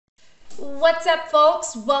What's up,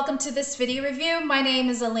 folks? Welcome to this video review. My name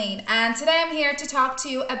is Aline, and today I'm here to talk to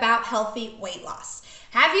you about healthy weight loss.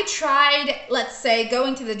 Have you tried, let's say,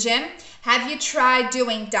 going to the gym? Have you tried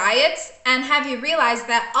doing diets? And have you realized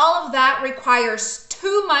that all of that requires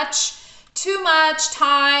too much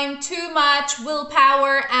time, too much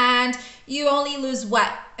willpower, and you only lose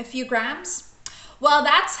what? A few grams? Well,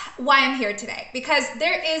 that's why I'm here today, because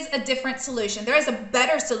there is a different solution. There is a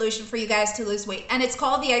better solution for you guys to lose weight, and it's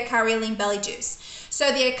called the Ikaria Lean Belly Juice.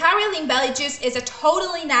 So the Ikaria Lean Belly Juice is a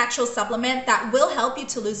totally natural supplement that will help you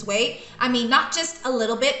to lose weight. I mean, not just a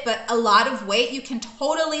little bit, but a lot of weight. You can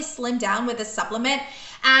totally slim down with this supplement,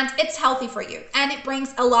 and it's healthy for you, and it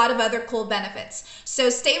brings a lot of other cool benefits.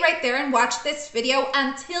 So stay right there and watch this video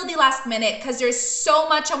until the last minute, because there's so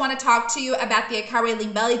much I want to talk to you about the Ikaria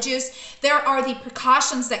Lean Belly Juice. There are the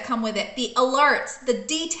precautions that come with it, the alerts, the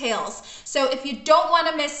details. So if you don't want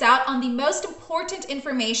to miss out on the most important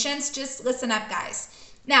information, just listen up, guys.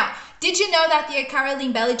 Now, did you know that the Ikaria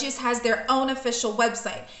Lean Belly Juice has their own official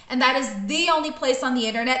website? And that is the only place on the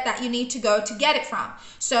internet that you need to go to get it from.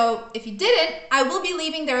 So if you didn't, I will be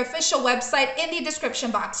leaving their official website in the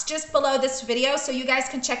description box just below this video, so you guys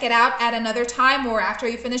can check it out at another time or after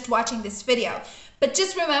you finished watching this video. But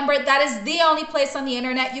just remember, that is the only place on the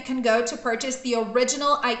internet you can go to purchase the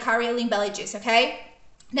original Ikaria Lean Belly Juice, okay?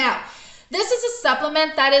 Now, this is a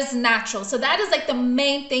supplement that is natural. So that is like the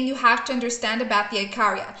main thing you have to understand about the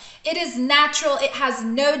Ikaria. It is natural. It has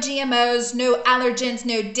no GMOs, no allergens,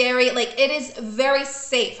 no dairy. Like, it is very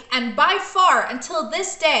safe. And by far, until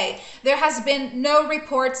this day, there has been no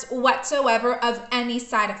reports whatsoever of any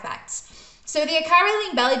side effects. So the Ikaria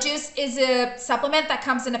Lean Belly Juice is a supplement that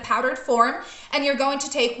comes in a powdered form, and you're going to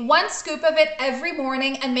take 1 scoop of it every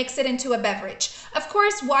morning and mix it into a beverage. Of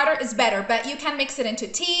course, water is better, but you can mix it into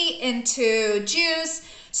tea, into juice.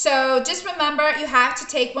 So just remember, you have to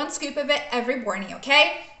take 1 scoop of it every morning,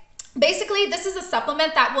 okay? Basically, this is a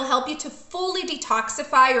supplement that will help you to fully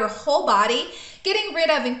detoxify your whole body, getting rid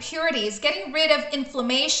of impurities, getting rid of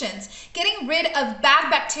inflammations, getting rid of bad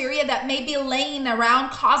bacteria that may be laying around,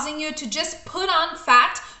 causing you to just put on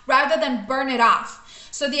fat rather than burn it off.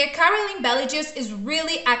 So the Ikaria Lean Belly Juice is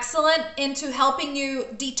really excellent into helping you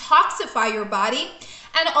detoxify your body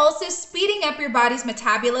and also speeding up your body's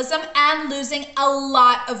metabolism and losing a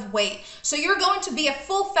lot of weight. So you're going to be a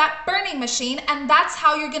full fat burning machine, and that's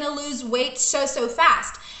how you're gonna lose weight so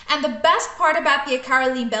fast. And the best part about the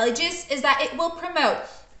Ikaria Lean Belly Juice is that it will promote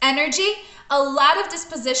energy, a lot of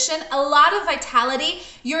disposition, a lot of vitality.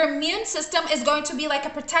 Your immune system is going to be like a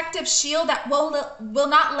protective shield that will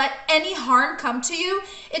not let any harm come to you.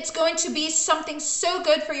 It's going to be something so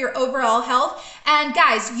good for your overall health. And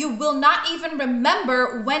guys, you will not even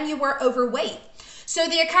remember when you were overweight. So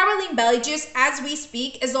the Ikaria Lean Belly Juice, as we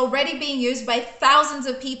speak, is already being used by thousands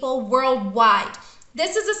of people worldwide.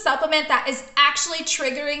 This is a supplement that is actually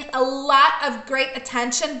triggering a lot of great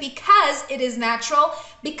attention because it is natural,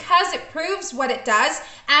 because it proves what it does,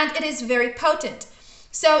 and it is very potent.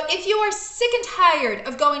 So if you are sick and tired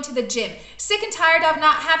of going to the gym, sick and tired of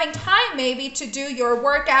not having time maybe to do your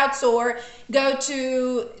workouts or go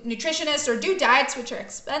to nutritionists or do diets, which are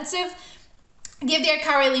expensive, give the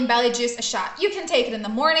Ikaria Lean Belly Juice a shot. You can take it in the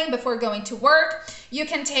morning before going to work. You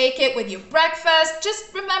can take it with your breakfast.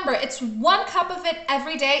 Just remember, it's 1 cup of it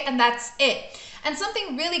every day, and that's it. And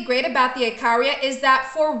something really great about the Ikaria is that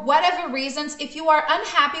for whatever reasons, if you are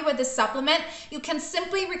unhappy with this supplement, you can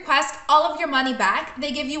simply request all of your money back.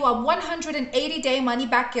 They give you a 180-day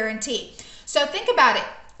money-back guarantee. So think about it.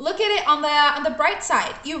 Look at it on the bright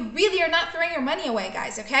side. You really are not throwing your money away,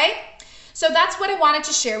 guys, okay? So that's what I wanted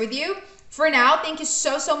to share with you. For now, thank you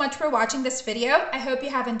so much for watching this video. I hope you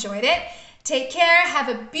have enjoyed it. Take care, have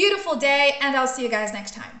a beautiful day, and I'll see you guys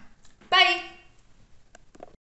next time.